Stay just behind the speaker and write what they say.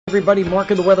Everybody,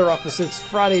 Mark in the weather office. It's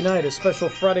Friday night, a special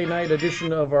Friday night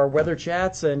edition of our weather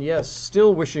chats. And yes,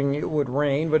 still wishing it would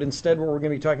rain, but instead what we're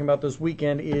going to be talking about this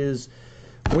weekend is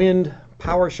wind,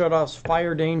 power shutoffs,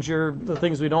 fire danger, the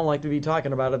things we don't like to be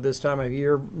talking about at this time of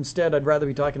year. Instead, I'd rather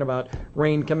be talking about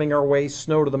rain coming our way,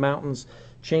 snow to the mountains,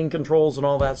 chain controls, and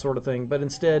all that sort of thing. But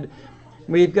instead,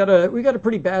 we've got a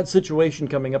pretty bad situation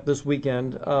coming up this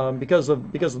weekend because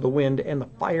of the wind and the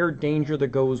fire danger that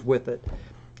goes with it.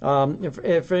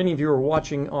 If any of you are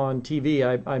watching on TV,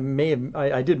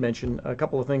 I did mention a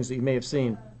couple of things that you may have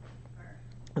seen.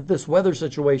 This weather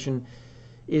situation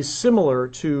is similar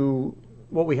to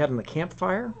what we had in the Camp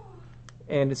Fire,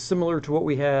 and it's similar to what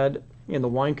we had in the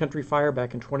Wine Country Fire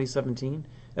back in 2017,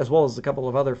 as well as a couple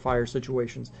of other fire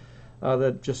situations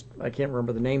that just I can't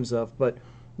remember the names of. But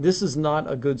this is not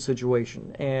a good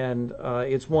situation, and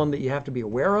it's one that you have to be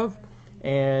aware of.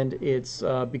 And it's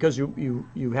because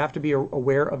you have to be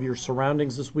aware of your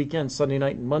surroundings this weekend, Sunday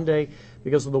night and Monday,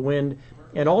 because of the wind.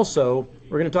 And also,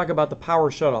 we're going to talk about the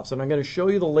power shutoffs. And I'm going to show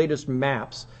you the latest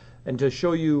maps and to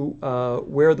show you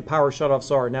where the power shutoffs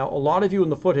are. Now, a lot of you in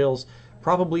the foothills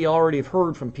probably already have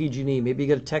heard from PG&E. Maybe you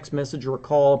get a text message or a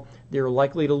call. They're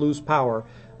likely to lose power.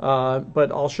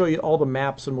 But I'll show you all the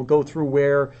maps, and we'll go through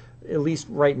where, at least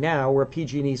right now, where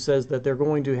PG&E says that they're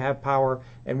going to have power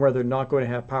and where they're not going to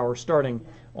have power starting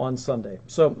on Sunday.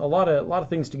 So a lot of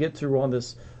things to get through on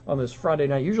this Friday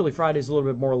night. Usually Friday's a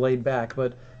little bit more laid back,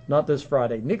 but not this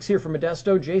Friday. Nick's here from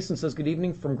Modesto. Jason says good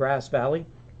evening from Grass Valley.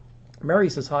 Mary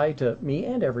says hi to me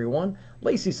and everyone.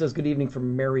 Lacey says good evening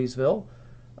from Marysville.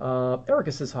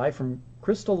 Erica says hi from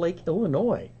Crystal Lake,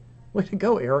 Illinois. Way to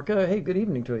go, Erica. Hey, good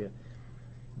evening to you.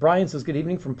 Brian says good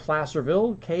evening from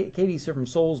Placerville. Katie's here from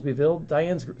Soulsbyville.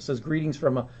 Diane says greetings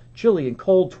from a chilly and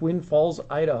cold Twin Falls,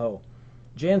 Idaho.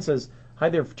 Jan says hi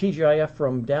there for TGIF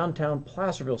from downtown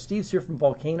Placerville. Steve's here from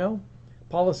Volcano.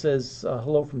 Paula says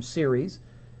hello from Ceres.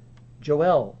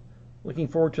 Joelle, looking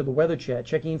forward to the weather chat,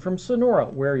 checking in from Sonora,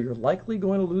 where you're likely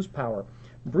going to lose power.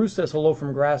 Bruce says hello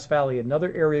from Grass Valley,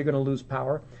 another area going to lose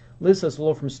power. Liz says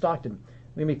hello from Stockton.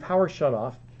 Going to be power shut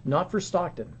off, not for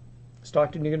Stockton.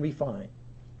 Stockton, you're going to be fine.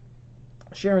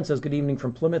 Sharon says good evening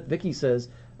from Plymouth. Vicky says,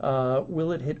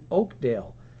 will it hit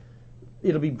Oakdale?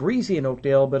 It'll be breezy in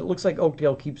Oakdale, but it looks like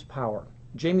Oakdale keeps power.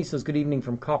 Jamie says good evening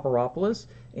from Copperopolis.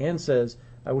 Ann says,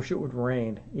 I wish it would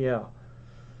rain. Yeah,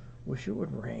 wish it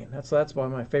would rain. That's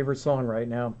my favorite song right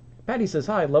now. Patty says,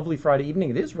 hi, lovely Friday evening.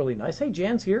 It is really nice. Hey,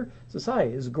 Jan's here. Says, hi,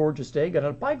 it's a gorgeous day. Got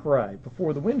a bike ride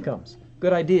before the wind comes.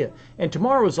 Good idea. And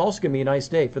tomorrow is also going to be a nice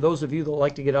day. For those of you that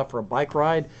like to get out for a bike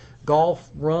ride,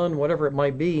 golf, run, whatever it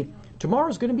might be,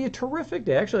 tomorrow's going to be a terrific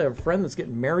day. Actually, I have a friend that's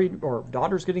getting married, or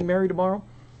daughter's getting married tomorrow.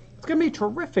 It's going to be a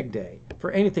terrific day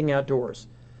for anything outdoors.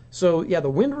 So, yeah, the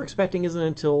wind we're expecting isn't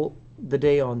until the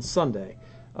day on Sunday,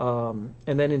 and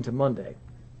then into Monday.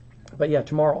 But, yeah,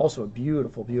 tomorrow also a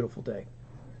beautiful, beautiful day.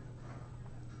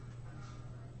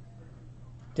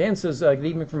 Dan says, good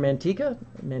evening from Manteca.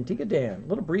 Manteca Dan. A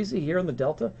little breezy here in the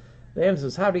Delta. Dan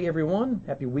says, howdy, everyone.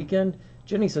 Happy weekend.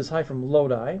 Jenny says, hi from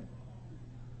Lodi.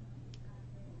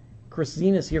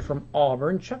 Christina's here from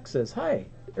Auburn. Chuck says, hi,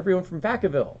 everyone from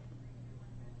Vacaville.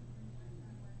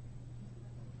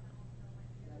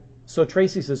 So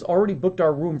Tracy says, already booked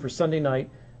our room for Sunday night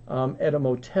at a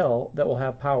motel that will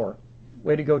have power.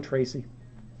 Way to go, Tracy.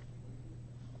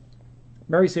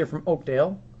 Mary's here from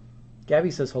Oakdale.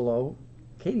 Gabby says, hello.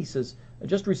 Katie says, I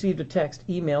just received a text,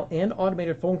 email, and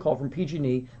automated phone call from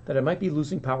PG&E that I might be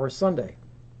losing power Sunday.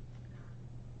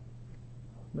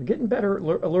 We're getting better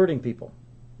at alerting people.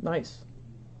 Nice.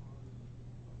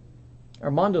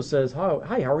 Armando says,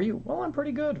 hi, how are you? Well, I'm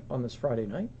pretty good on this Friday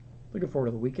night. Looking forward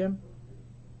to the weekend.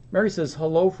 Mary says,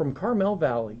 hello from Carmel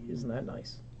Valley. Isn't that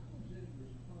nice?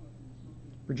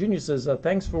 Virginia says,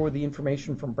 thanks for the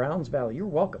information from Browns Valley. You're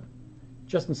welcome.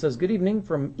 Justin says, good evening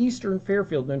from Eastern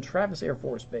Fairfield and Travis Air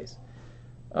Force Base.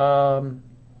 Shannon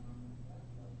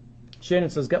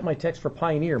says, got my text for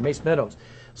Pioneer, Mace Meadows.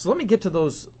 So let me get to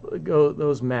those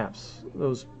maps,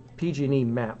 those PG&E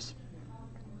maps.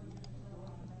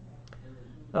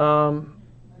 All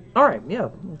right, yeah,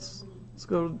 let's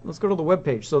go to the web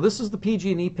page. So this is the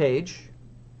PG&E page,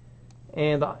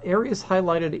 and the areas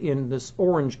highlighted in this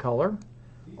orange color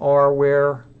are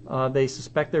where they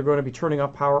suspect they're going to be turning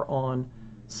off power on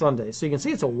Sunday. So you can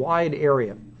see it's a wide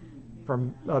area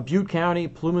from Butte County,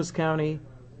 Plumas County,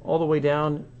 all the way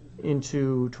down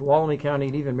into Tuolumne County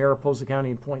and even Mariposa County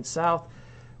and Point South.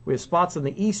 We have spots in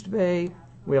the East Bay.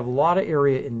 We have a lot of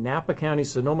area in Napa County,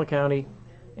 Sonoma County,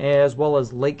 as well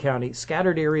as Lake County,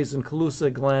 scattered areas in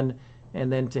Colusa, Glenn,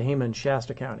 and then Tehama and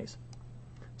Shasta counties.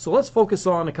 So let's focus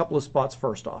on a couple of spots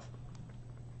first off.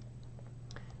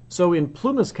 So in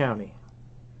Plumas County,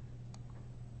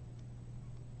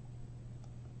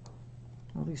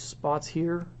 all these spots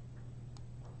here,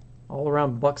 all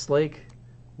around Bucks Lake,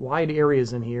 wide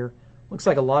areas in here. Looks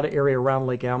like a lot of area around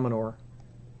Lake Almanor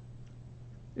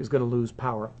is going to lose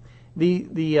power.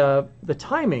 The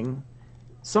timing,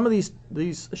 some of these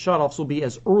shutoffs will be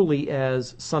as early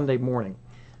as Sunday morning.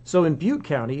 So in Butte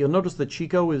County, you'll notice that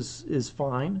Chico is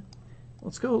fine.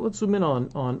 Let's zoom in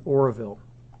on Oroville,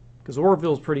 because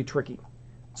Oroville is pretty tricky.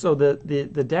 So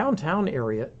the downtown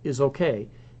area is okay.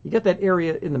 You get that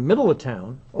area in the middle of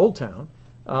town, Old Town,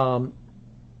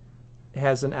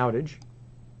 has an outage.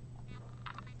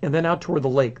 And then out toward the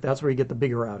lake, that's where you get the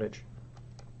bigger outage.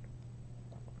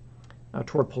 Out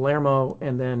toward Palermo,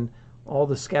 and then all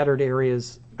the scattered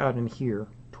areas out in here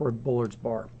toward Bullard's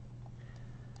Bar.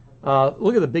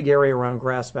 Look at the big area around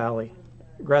Grass Valley,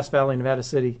 Nevada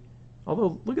City.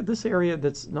 Although, look at this area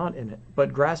that's not in it.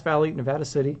 But Grass Valley, Nevada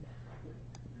City,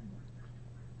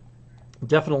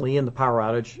 definitely in the power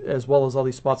outage, as well as all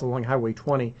these spots along Highway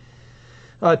 20.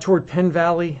 Toward Penn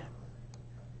Valley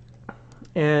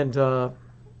and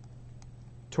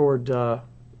toward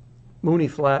Mooney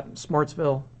Flat,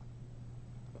 Smartsville.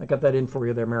 I got that in for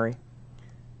you there, Mary.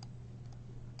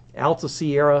 Alta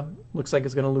Sierra looks like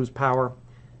it's going to lose power.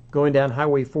 Going down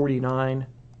Highway 49.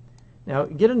 Now,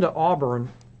 get into Auburn.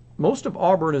 Most of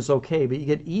Auburn is okay, but you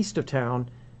get east of town,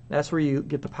 that's where you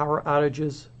get the power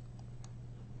outages.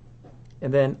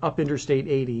 And then up Interstate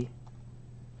 80.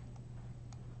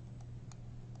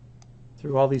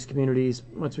 Through all these communities.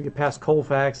 Once we get past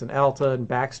Colfax and Alta and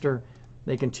Baxter,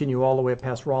 they continue all the way up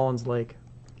past Rollins Lake.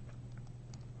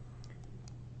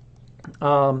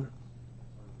 So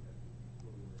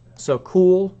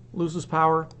Cool loses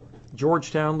power.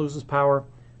 Georgetown loses power.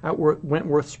 Out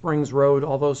Wentworth Springs Road,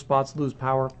 all those spots lose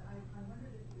power.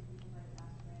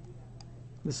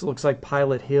 This looks like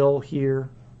Pilot Hill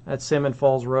here. That's Salmon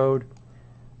Falls Road.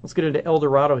 Let's get into El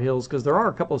Dorado Hills, because there are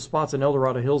a couple of spots in El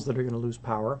Dorado Hills that are going to lose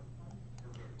power.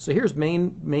 So here's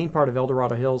main part of El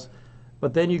Dorado Hills.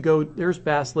 But then you go, there's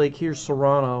Bass Lake, here's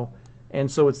Serrano. And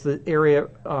so it's the area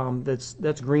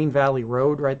that's Green Valley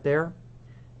Road right there.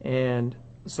 And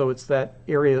so it's that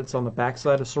area that's on the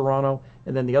backside of Serrano.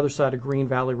 And then the other side of Green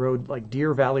Valley Road, like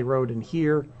Deer Valley Road in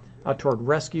here, out toward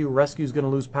Rescue. Rescue's going to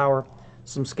lose power.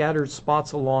 Some scattered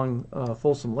spots along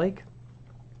Folsom Lake.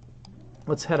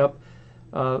 Let's head up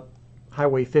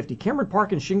Highway 50. Cameron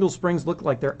Park and Shingle Springs look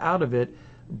like they're out of it,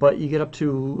 but you get up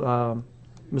to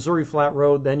Missouri Flat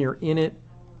Road, then you're in it.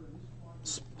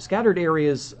 Scattered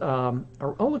areas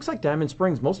looks like Diamond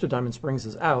Springs. Most of Diamond Springs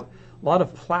is out. A lot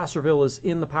of Placerville is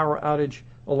in the power outage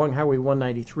along Highway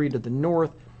 193 to the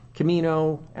north.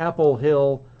 Camino, Apple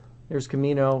Hill, there's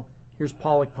Camino. Here's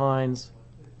Pollock Pines.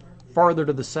 Farther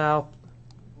to the south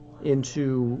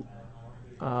into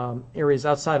areas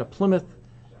outside of Plymouth,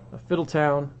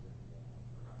 Fiddletown.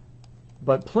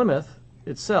 But Plymouth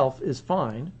itself is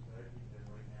fine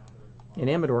in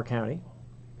Amador County.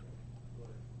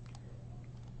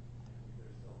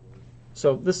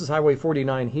 So this is Highway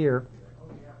 49 here.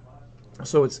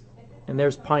 So it's, and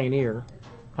there's Pioneer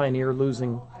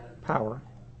losing power.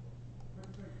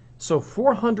 So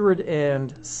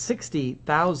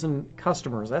 460,000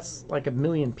 customers. That's like 1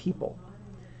 million people.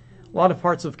 A lot of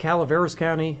parts of Calaveras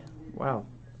County. Wow.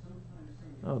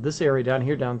 Oh, this area down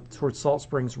here, down towards Salt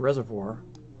Springs Reservoir.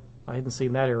 I hadn't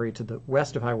seen that area to the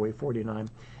west of Highway 49.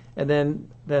 And then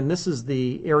this is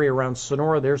the area around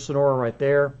Sonora. There's Sonora right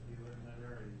there.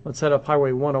 Let's head up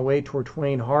Highway 108 toward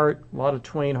Twain Harte. A lot of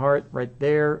Twain Harte right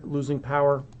there, losing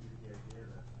power.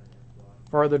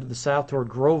 Farther to the south toward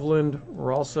Groveland,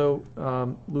 we're also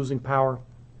losing power.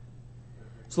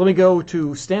 So let me go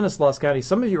to Stanislaus County.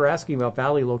 Some of you are asking about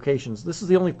valley locations. This is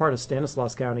the only part of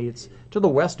Stanislaus County. It's to the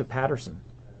west of Patterson,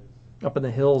 up in the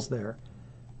hills there.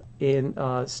 In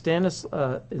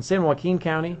San Joaquin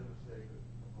County,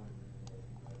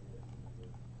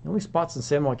 the only spots in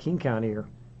San Joaquin County are,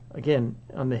 again,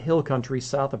 on the hill country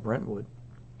south of Brentwood.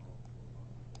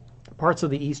 Parts of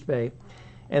the East Bay.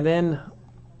 And then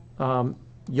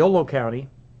Yolo County.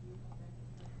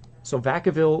 So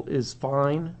Vacaville is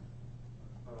fine.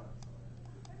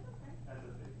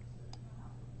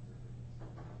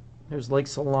 There's Lake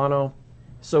Solano.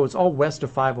 So it's all west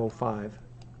of 505.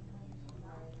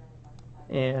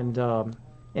 And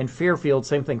Fairfield,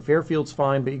 same thing. Fairfield's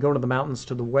fine, but you go to the mountains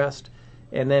to the west.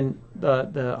 And then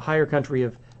the higher country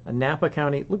of Napa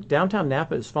County. Look, downtown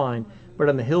Napa is fine, but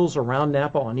on the hills around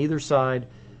Napa on either side,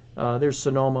 there's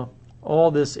Sonoma. All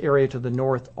this area to the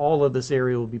north, all of this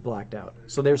area will be blacked out.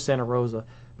 So there's Santa Rosa.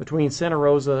 Between Santa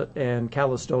Rosa and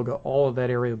Calistoga, all of that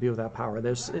area will be without power.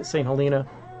 There's St. Helena.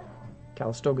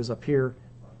 Calistoga's up here.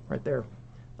 right there.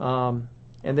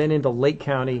 And then into Lake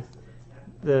County,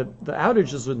 the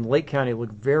outages in Lake County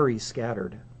look very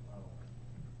scattered.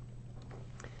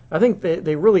 I think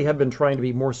they really have been trying to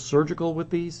be more surgical with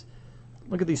these.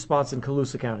 Look at these spots in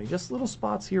Colusa County, just little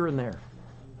spots here and there.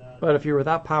 But if you're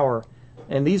without power,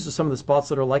 and these are some of the spots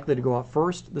that are likely to go out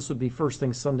first, this would be first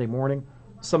thing Sunday morning.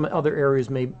 Some other areas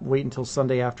may wait until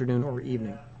Sunday afternoon or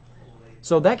evening.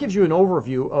 So that gives you an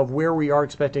overview of where we are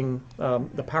expecting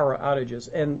the power outages.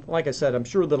 And like I said, I'm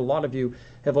sure that a lot of you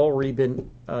have already been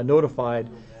notified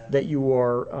that you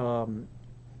are,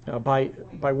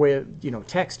 by way of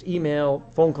text, email,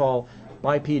 phone call,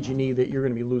 by PG&E, that you're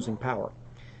going to be losing power.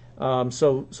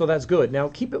 So that's good. Now,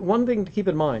 one thing to keep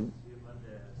in mind,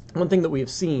 one thing that we have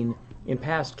seen in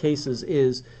past cases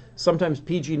is sometimes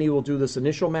PG&E will do this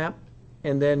initial map,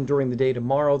 and then during the day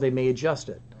tomorrow they may adjust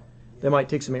it. They might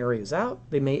take some areas out.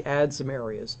 They may add some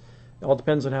areas. It all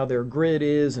depends on how their grid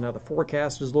is and how the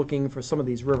forecast is looking for some of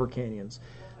these river canyons.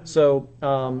 So,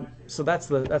 so that's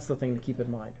the thing to keep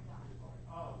in mind.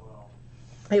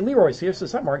 Hey, Leroy's here.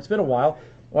 Says, hi, Mark. It's been a while.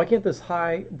 Why can't this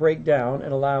high break down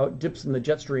and allow dips in the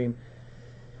jet stream?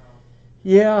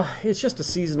 Yeah, it's just a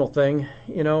seasonal thing.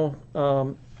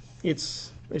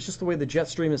 It's just the way the jet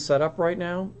stream is set up right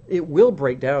now. It will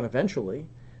break down eventually,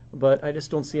 but I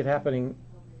just don't see it happening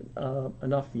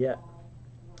enough yet.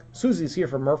 Susie's here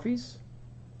from Murphy's.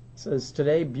 Says,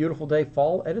 today, beautiful day,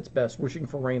 fall at its best. Wishing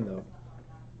for rain, though.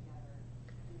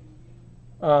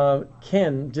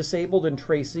 Ken, disabled in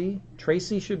Tracy.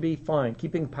 Tracy should be fine.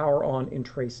 Keeping power on in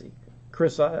Tracy.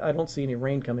 Chris, I don't see any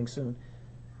rain coming soon.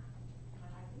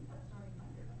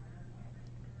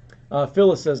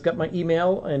 Phyllis says, got my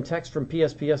email and text from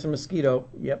PSPS and Mosquito.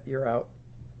 Yep, you're out.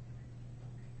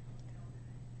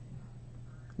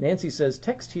 Nancy says,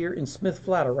 text here in Smith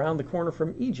Flat around the corner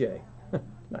from EJ.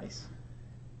 Nice.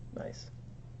 Nice.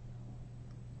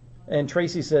 And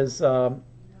Tracy says,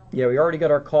 yeah, we already got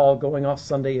our call going off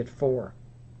Sunday at 4.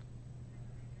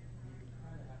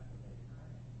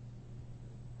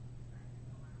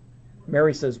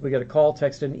 Mary says, we got a call,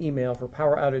 text, and email for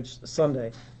power outage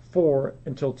Sunday, 4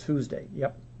 until Tuesday.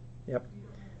 Yep.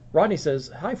 Rodney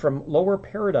says, hi from Lower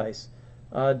Paradise.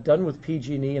 Done with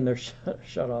PG&E and their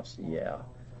shutoffs. Yeah.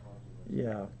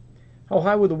 How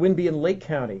high would the wind be in Lake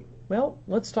County? Well,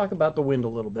 let's talk about the wind a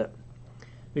little bit,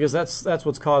 because that's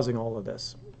what's causing all of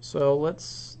this. So let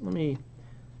me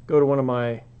go to one of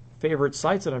my favorite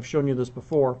sites, and I've shown you this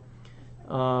before.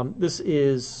 This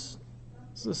is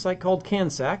a site called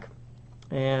Cansack,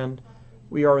 and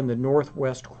we are in the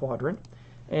northwest quadrant.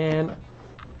 And I'm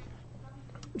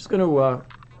just going to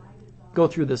go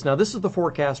through this. Now, this is the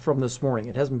forecast from this morning.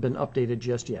 It hasn't been updated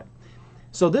just yet.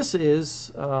 So this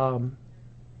is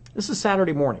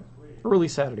Saturday morning, early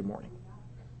Saturday morning.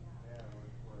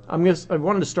 I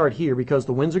wanted to start here because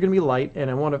the winds are going to be light, and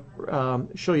I want to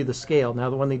show you the scale. Now,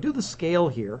 when they do the scale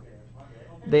here,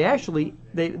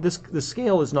 the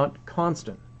scale is not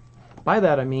constant. By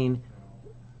that I mean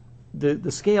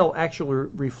the scale actually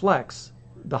reflects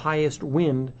the highest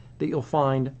wind that you'll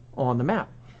find on the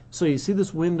map. So you see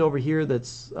this wind over here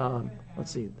that's,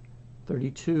 let's see,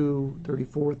 32,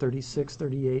 34, 36,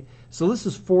 38. So this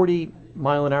is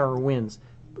 40-mile-an-hour winds.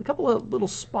 A couple of little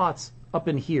spots up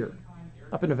in here,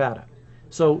 up in Nevada.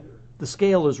 So the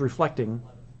scale is reflecting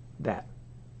that.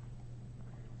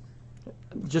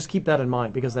 Just keep that in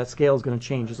mind, because that scale is going to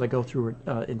change as I go through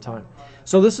it in time.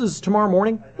 So this is tomorrow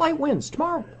morning, light winds.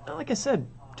 Tomorrow, like I said,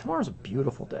 tomorrow's a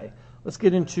beautiful day. Let's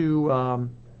get into,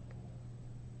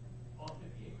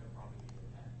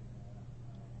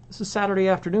 this is Saturday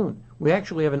afternoon. We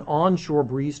actually have an onshore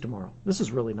breeze tomorrow. This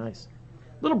is really nice.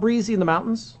 A little breezy in the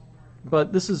mountains,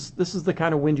 but this is the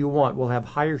kind of wind you want. We'll have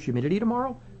higher humidity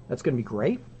tomorrow. That's going to be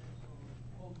great.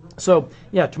 So,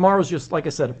 yeah, tomorrow's just, like I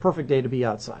said, a perfect day to be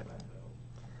outside.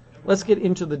 Let's get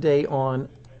into the day on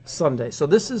Sunday. So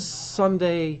this is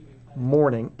Sunday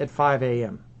morning at 5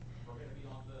 a.m.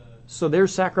 So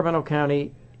there's Sacramento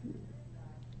County.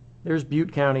 There's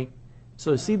Butte County.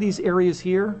 So see these areas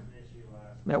here?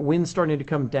 That wind's starting to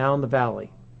come down the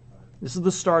valley. This is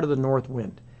the start of the north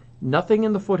wind. Nothing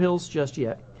in the foothills just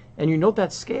yet. And you note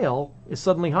that scale is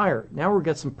suddenly higher. Now we've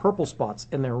got some purple spots,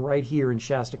 and they're right here in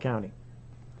Shasta County.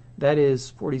 That is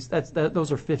 40.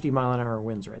 Those are 50-mile-an-hour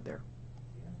winds right there.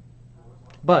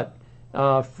 But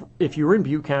if you're in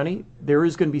Butte County, there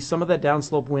is going to be some of that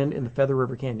downslope wind in the Feather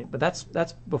River Canyon. But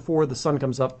that's before the sun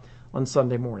comes up on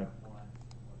Sunday morning.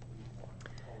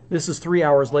 This is 3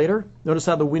 hours later. Notice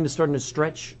how the wind is starting to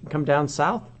stretch and come down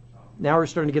south. Now we're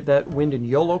starting to get that wind in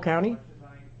Yolo County.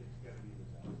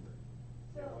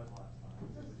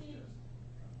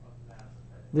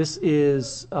 This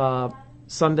is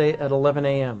Sunday at 11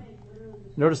 a.m.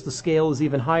 Notice the scale is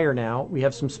even higher now. We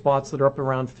have some spots that are up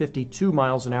around 52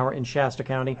 miles an hour in Shasta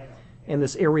County, and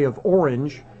this area of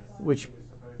orange, which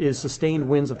is sustained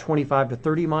winds of 25 to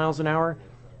 30 miles an hour,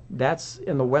 that's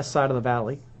in the west side of the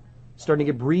valley. Starting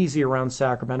to get breezy around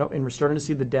Sacramento, and we're starting to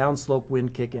see the downslope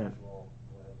wind kick in.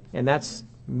 And that's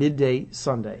midday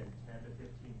Sunday.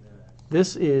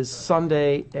 This is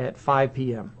Sunday at 5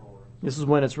 p.m. This is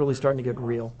when it's really starting to get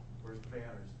real.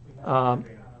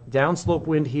 Downslope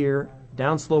wind here,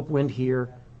 downslope wind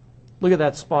here. Look at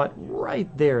that spot right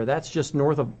there. That's just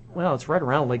north of, well, it's right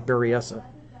around Lake Berryessa.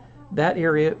 That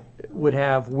area would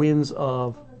have winds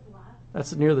of,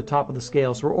 that's near the top of the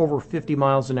scale, so we're over 50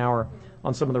 miles an hour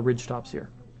on some of the ridge tops here.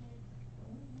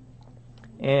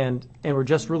 And we're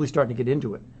just really starting to get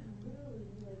into it.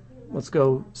 Let's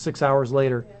go 6 hours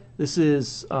later. This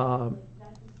is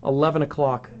 11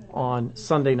 o'clock on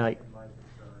Sunday night.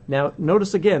 Now,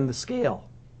 notice again the scale.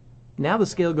 Now the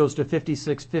scale goes to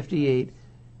 56, 58,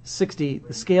 60.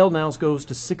 The scale now goes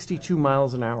to 62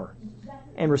 miles an hour.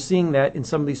 And we're seeing that in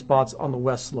some of these spots on the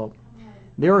west slope.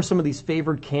 There are some of these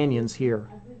favored canyons here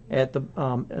at the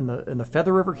in the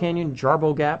Feather River Canyon,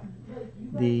 Jarbo Gap.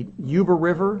 The Yuba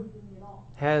River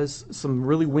has some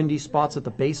really windy spots at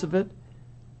the base of it.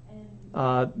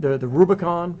 The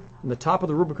Rubicon, on the top of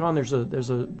the Rubicon, there's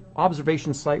a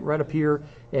observation site right up here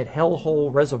at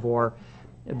Hellhole Reservoir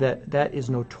that is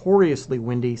notoriously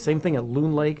windy. Same thing at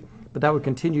Loon Lake, but that would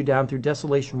continue down through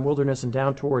Desolation Wilderness and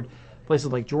down toward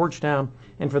places like Georgetown.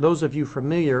 And for those of you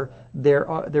familiar,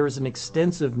 there is an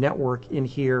extensive network in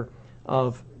here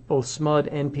of both SMUD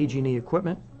and PG&E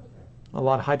equipment. A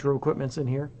lot of hydro equipment's in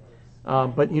here.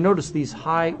 But you notice these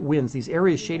high winds, these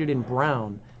areas shaded in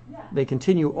brown, they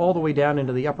continue all the way down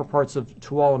into the upper parts of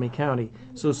Tuolumne County.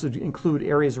 So this would include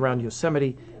areas around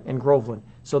Yosemite and Groveland.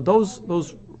 So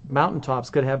those mountaintops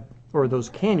could have, or those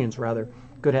canyons rather,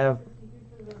 could have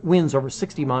winds over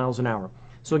 60 miles an hour.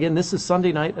 So again, this is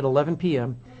Sunday night at 11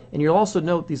 p.m. And you'll also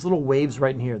note these little waves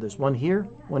right in here. There's one here,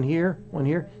 one here, one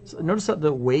here. So notice that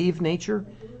the wave nature,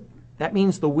 that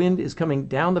means the wind is coming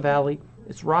down the valley.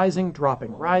 It's rising,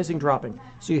 dropping, rising, dropping.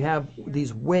 So you have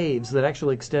these waves that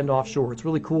actually extend offshore. It's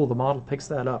really cool. The model picks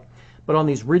that up. But on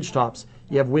these ridge tops,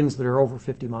 you have winds that are over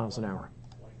 50 miles an hour.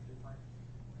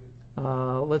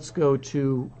 Let's go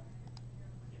to,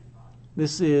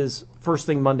 this is first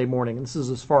thing Monday morning, and this is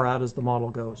as far out as the model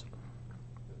goes.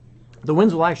 The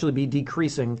winds will actually be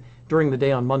decreasing during the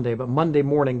day on Monday, but Monday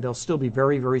morning they'll still be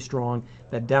very, very strong,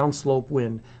 that downslope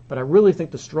wind. But I really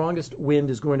think the strongest wind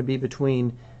is going to be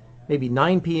between maybe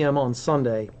 9 p.m. on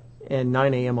Sunday and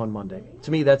 9 a.m. on Monday.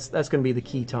 To me, that's going to be the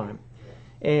key time.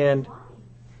 And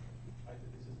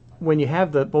when you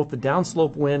have both the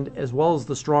downslope wind as well as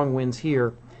the strong winds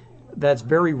here, that's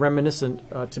very reminiscent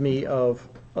to me of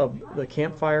the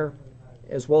campfire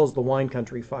as well as the wine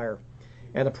country fire.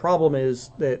 And the problem is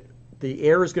that the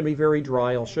air is going to be very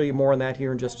dry. I'll show you more on that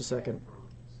here in just a second.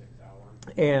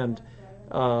 And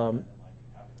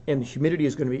the humidity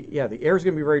is going to be, the air is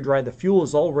going to be very dry. The fuel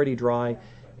is already dry.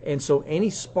 And so any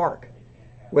spark,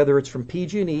 whether it's from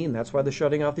PG&E, and that's why they're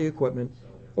shutting off the equipment,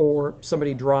 or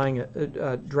somebody dragging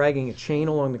a chain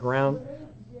along the ground,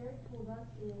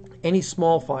 any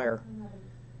small fire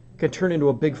can turn into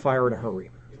a big fire in a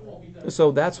hurry.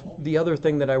 So that's the other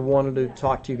thing that I wanted to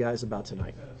talk to you guys about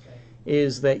tonight,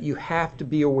 is that you have to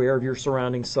be aware of your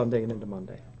surroundings Sunday and into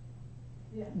Monday.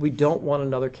 We don't want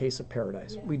another case of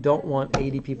Paradise. We don't want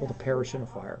 80 people to perish in a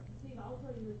fire.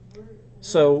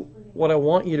 So what I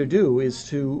want you to do is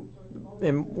to,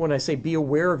 and when I say be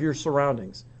aware of your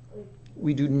surroundings,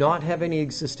 we do not have any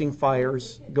existing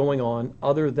fires going on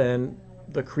other than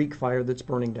the creek fire that's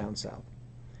burning down south.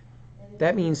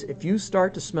 That means if you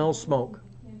start to smell smoke,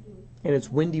 and it's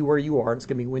windy where you are, it's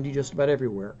going to be windy just about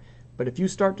everywhere, but if you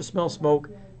start to smell smoke,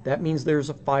 that means there's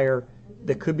a fire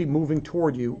that could be moving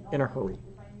toward you in a hurry.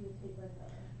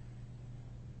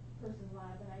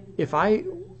 If I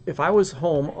was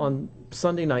home on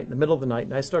Sunday night, in the middle of the night,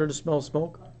 and I started to smell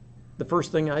smoke, the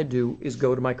first thing I'd do is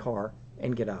go to my car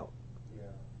and get out.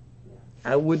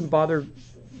 I wouldn't bother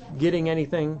getting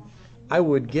anything. I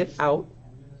would get out.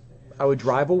 I would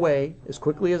drive away as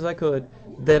quickly as I could.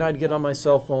 Then I'd get on my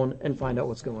cell phone and find out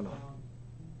what's going on.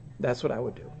 That's what I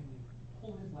would do.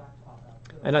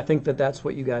 And I think that that's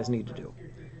what you guys need to do,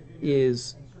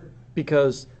 is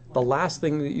because the last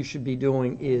thing that you should be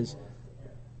doing is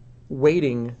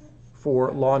waiting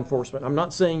for law enforcement. I'm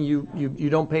not saying you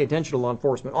don't pay attention to law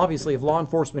enforcement. Obviously, if law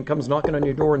enforcement comes knocking on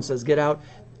your door and says, get out,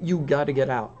 you got to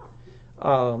get out.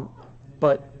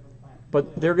 But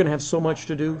they're going to have so much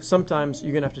to do. Sometimes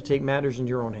you're going to have to take matters into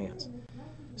your own hands.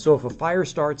 So if a fire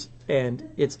starts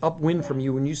and it's upwind from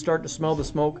you, when you start to smell the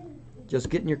smoke, just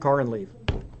get in your car and leave.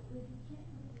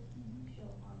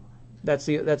 That's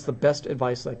the best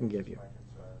advice I can give you.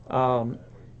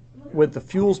 With the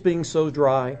fuels being so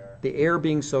dry, the air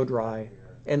being so dry,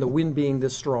 and the wind being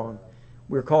this strong,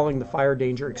 we're calling the fire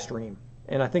danger extreme.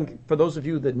 And I think for those of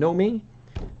you that know me,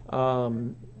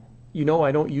 you know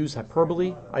I don't use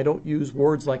hyperbole. I don't use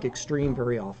words like extreme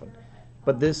very often.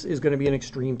 But this is going to be an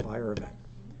extreme fire event,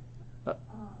 a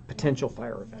potential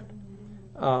fire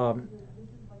event.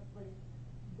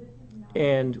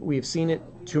 And we've seen it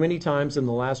too many times in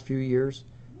the last few years,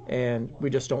 and we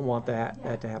just don't want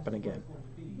that to happen again.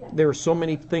 There are so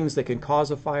many things that can cause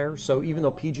a fire, so even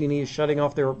though PG&E is shutting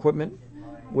off their equipment,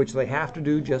 which they have to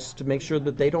do just to make sure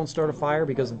that they don't start a fire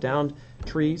because of downed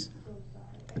trees,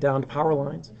 downed power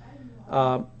lines,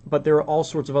 but there are all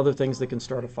sorts of other things that can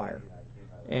start a fire.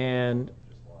 And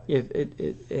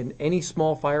and any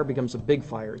small fire becomes a big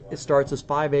fire. It starts as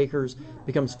 5 acres,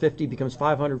 becomes 50, becomes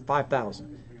 500,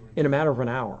 5,000 in a matter of an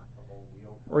hour,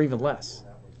 or even less.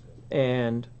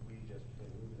 And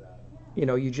you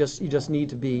know, you just need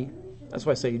to be, that's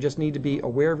why I say you just need to be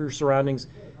aware of your surroundings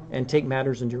and take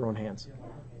matters into your own hands.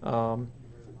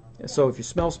 So if you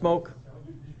smell smoke,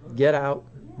 get out,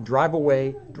 drive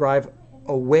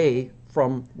away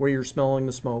from where you're smelling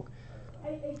the smoke.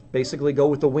 Basically go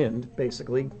with the wind,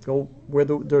 basically go where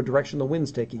the direction the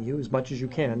wind's taking you as much as you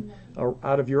can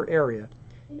out of your area,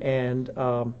 and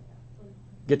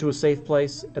get to a safe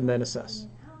place and then assess.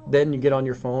 Then you get on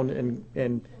your phone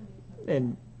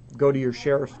and go to your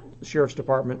sheriff's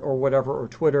department or whatever, or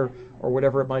Twitter or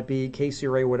whatever it might be,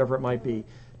 KCRA, whatever it might be,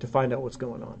 to find out what's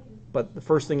going on. But the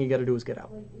first thing you got to do is get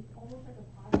out.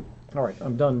 All right,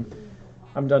 I'm done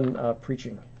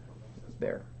preaching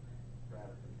there.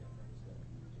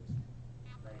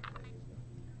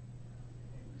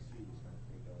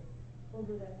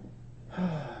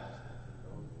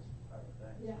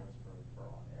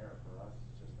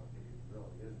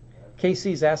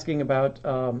 Casey's asking about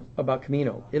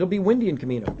Camino. It'll be windy in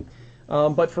Camino,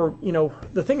 but for, you know,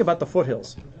 the thing about the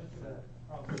foothills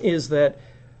is that,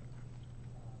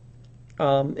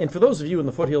 and for those of you in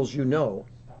the foothills, you know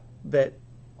that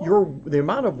the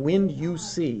amount of wind you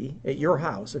see at your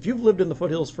house, if you've lived in the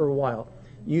foothills for a while,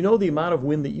 you know the amount of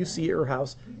wind that you see at your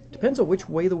house depends on which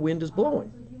way the wind is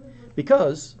blowing.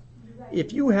 Because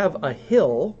if you have a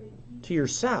hill to your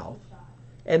south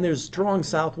and there's strong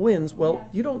south winds, well,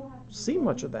 you don't see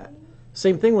much of that.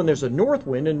 Same thing when there's a north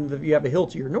wind and you have a hill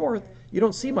to your north, you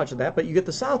don't see much of that, but you get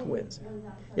the south winds.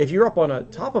 If you're up on a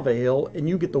top of a hill and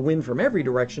you get the wind from every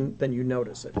direction, then you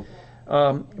notice it.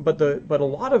 But a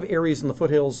lot of areas in the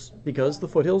foothills, because the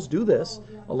foothills do this,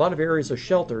 a lot of areas are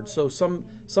sheltered. So some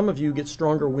of you get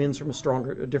stronger winds from a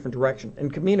different direction.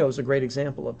 And Camino is a great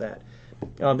example of that.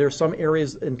 There are some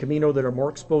areas in Camino that are more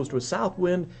exposed to a south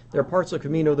wind. There are parts of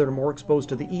Camino that are more exposed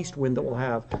to the east wind that we'll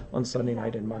have on Sunday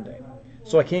night and Monday.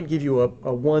 So I can't give you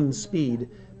a one speed,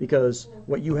 because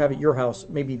what you have at your house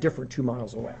may be different 2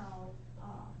 miles away.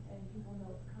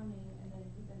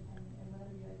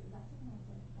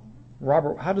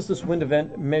 Robert, how does this wind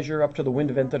event measure up to the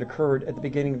wind event that occurred at the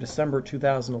beginning of December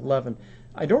 2011?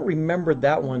 I don't remember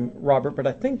that one, Robert, but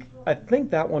I think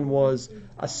that one was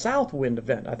a south wind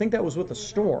event. I think that was with a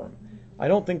storm. I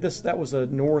don't think that was a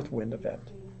north wind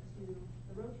event.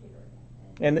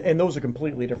 And those are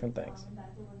completely different things.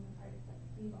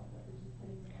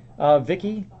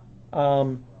 Vicky,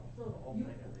 why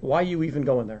are you even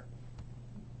going there?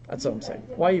 That's what I'm saying.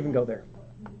 Why even go there?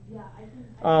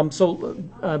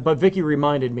 But Vicky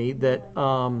reminded me that,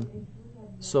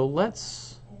 so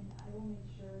let's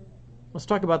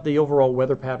talk about the overall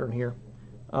weather pattern here.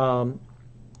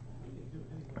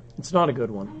 It's not a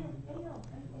good one.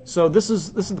 So this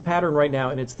is the pattern right now,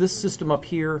 and it's this system up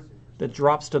here that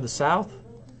drops to the south,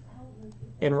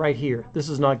 and right here. This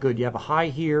is not good. You have a high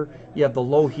here, you have the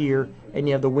low here, and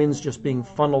you have the winds just being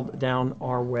funneled down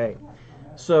our way.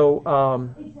 So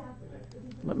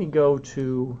let me go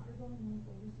to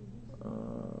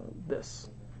this.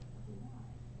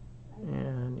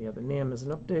 And yeah, the NAM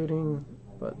isn't updating,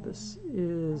 but this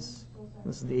is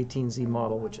the 18Z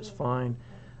model, which is fine.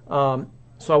 So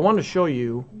I want to show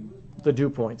you the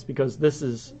dew points, because this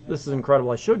is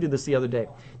incredible. I showed you this the other day.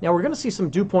 Now we're going to see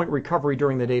some dew point recovery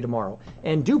during the day tomorrow,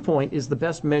 and dew point is the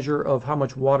best measure of how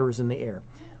much water is in the air.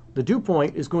 The dew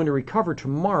point is going to recover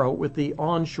tomorrow with the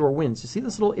onshore winds. You see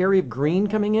this little area of green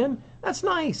coming in? That's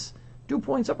nice. Dew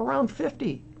point's up around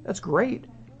 50. That's great.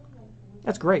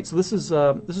 That's great. So this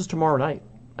is tomorrow night.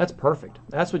 That's perfect.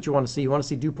 That's what you want to see. You want to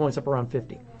see dew points up around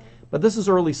 50. But this is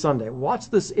early Sunday.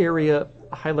 Watch this area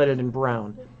highlighted in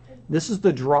brown. This is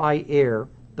the dry air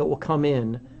that will come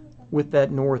in with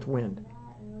that north wind.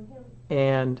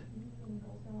 And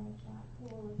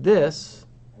these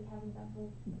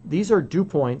are dew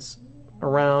points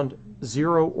around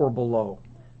 0 or below.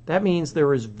 That means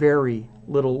there is very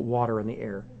little water in the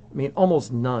air. I mean,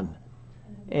 almost none.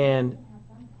 And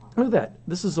look at that.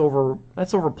 That's over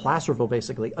Placerville,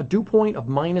 basically. A dew point of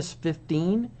minus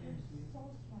 15,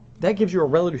 that gives you a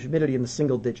relative humidity in the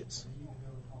single digits.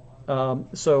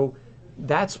 So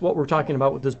that's what we're talking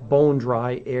about with this bone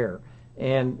dry air.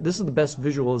 And this is the best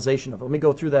visualization of it. Let me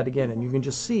go through that again, and you can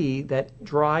just see that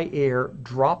dry air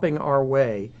dropping our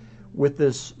way with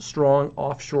this strong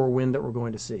offshore wind that we're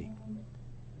going to see.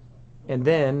 And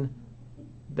then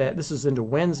this is into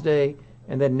Wednesday,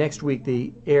 and then next week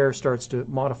the air starts to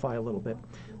modify a little bit.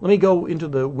 Let me go into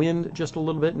the wind just a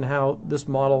little bit and how this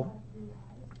model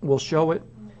will show it.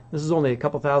 This is only a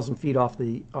couple thousand feet off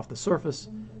the surface.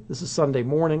 This is Sunday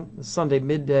morning, this is Sunday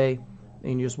midday,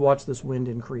 and you just watch this wind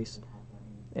increase.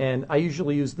 And I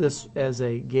usually use this as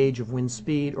a gauge of wind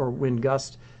speed or wind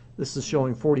gust. This is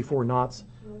showing 44 knots,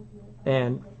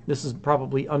 and this is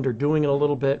probably underdoing it a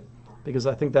little bit because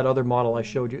I think that other model I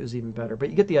showed you is even better.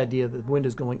 But you get the idea that the wind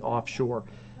is going offshore.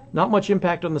 Not much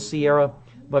impact on the Sierra,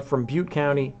 but from Butte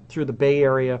County through the Bay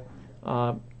Area,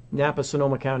 Napa,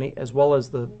 Sonoma County, as well as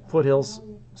the foothills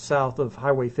south of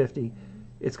Highway 50,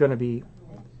 it's going to be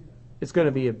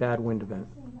a bad wind event.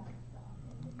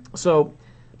 So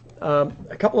a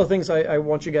couple of things I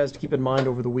want you guys to keep in mind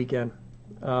over the weekend.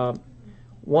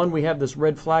 One, we have this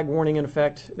red flag warning in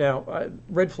effect. Now,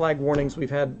 red flag warnings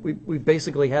we've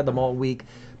basically had them all week,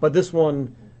 but this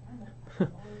one, I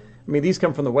mean, these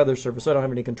come from the Weather Service, so I don't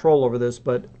have any control over this,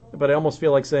 but I almost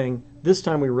feel like saying this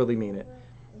time we really mean it.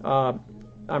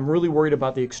 I'm really worried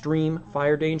about the extreme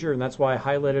fire danger, and that's why I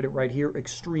highlighted it right here.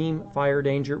 Extreme fire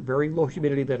danger, very low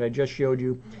humidity that I just showed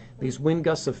you. These wind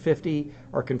gusts of 50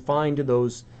 are confined to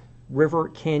those river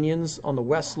canyons on the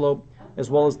west slope, as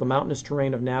well as the mountainous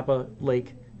terrain of Napa,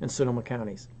 Lake, and Sonoma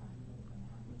counties.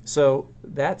 So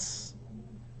that's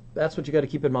what you got to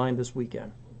keep in mind this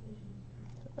weekend.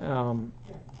 And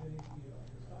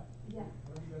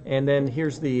then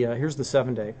here's the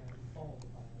 7-day.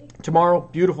 Tomorrow,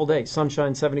 beautiful day,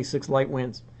 sunshine, 76 light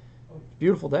winds.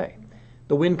 Beautiful day.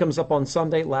 The wind comes up on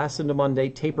Sunday, lasts into Monday,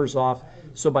 tapers off.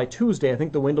 So by Tuesday, I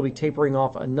think the wind will be tapering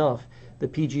off enough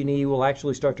that PG&E will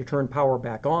actually start to turn power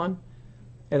back on.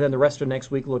 And then the rest of next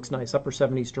week looks nice, upper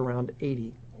 70s to around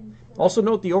 80. Also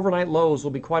note the overnight lows will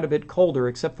be quite a bit colder,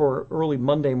 except for early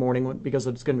Monday morning because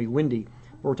it's going to be windy.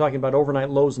 But we're talking about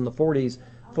overnight lows in the 40s,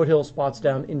 foothill spots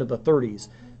down into the 30s.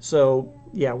 So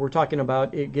yeah, we're talking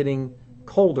about it getting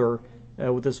colder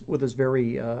with this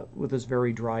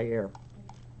very dry air.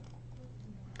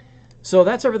 So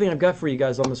that's everything I've got for you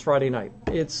guys on this Friday night.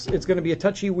 It's going to be a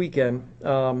touchy weekend.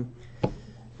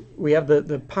 We have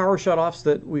the power shutoffs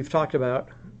that we've talked about,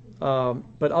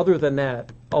 but other than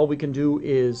that, all we can do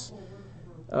is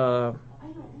bear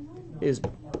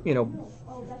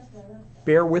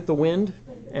with the wind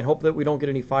and hope that we don't get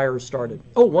any fires started.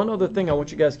 Oh, one other thing I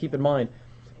want you guys to keep in mind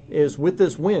is with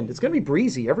this wind, it's going to be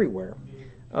breezy everywhere.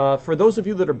 For those of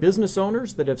you that are business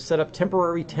owners that have set up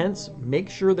temporary tents, make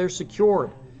sure they're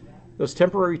secured. Those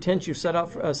temporary tents you've set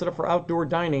up for outdoor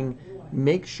dining,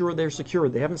 make sure they're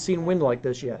secured. They haven't seen wind like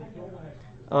this yet.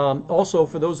 Also,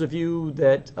 for those of you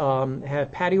that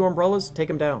have patio umbrellas, take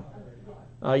them down.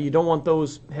 You don't want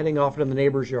those heading off into the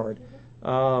neighbor's yard.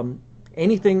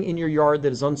 Anything in your yard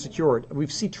that is unsecured. We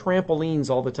see trampolines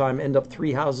all the time end up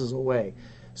 3 houses away.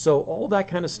 So all that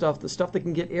kind of stuff, the stuff that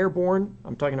can get airborne,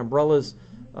 I'm talking umbrellas,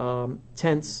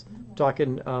 tents,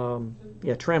 talking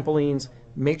trampolines,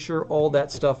 make sure all that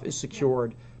stuff is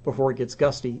secured before it gets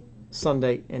gusty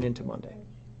Sunday and into Monday.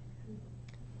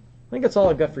 I think that's all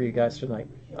I've got for you guys tonight.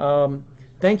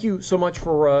 Thank you so much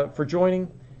for joining.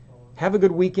 Have a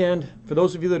good weekend. For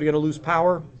those of you that are going to lose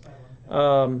power,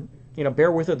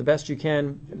 bear with it the best you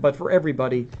can. But for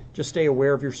everybody, just stay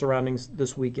aware of your surroundings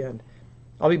this weekend.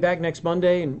 I'll be back next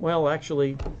Monday, and well,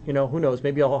 actually, who knows?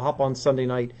 Maybe I'll hop on Sunday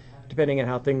night, depending on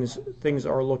how things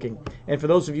are looking. And for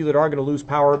those of you that are going to lose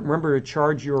power, remember to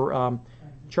charge your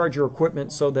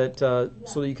equipment so that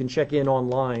you can check in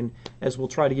online, as we'll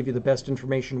try to give you the best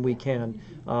information we can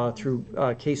through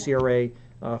KCRA,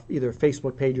 either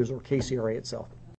Facebook pages or KCRA itself.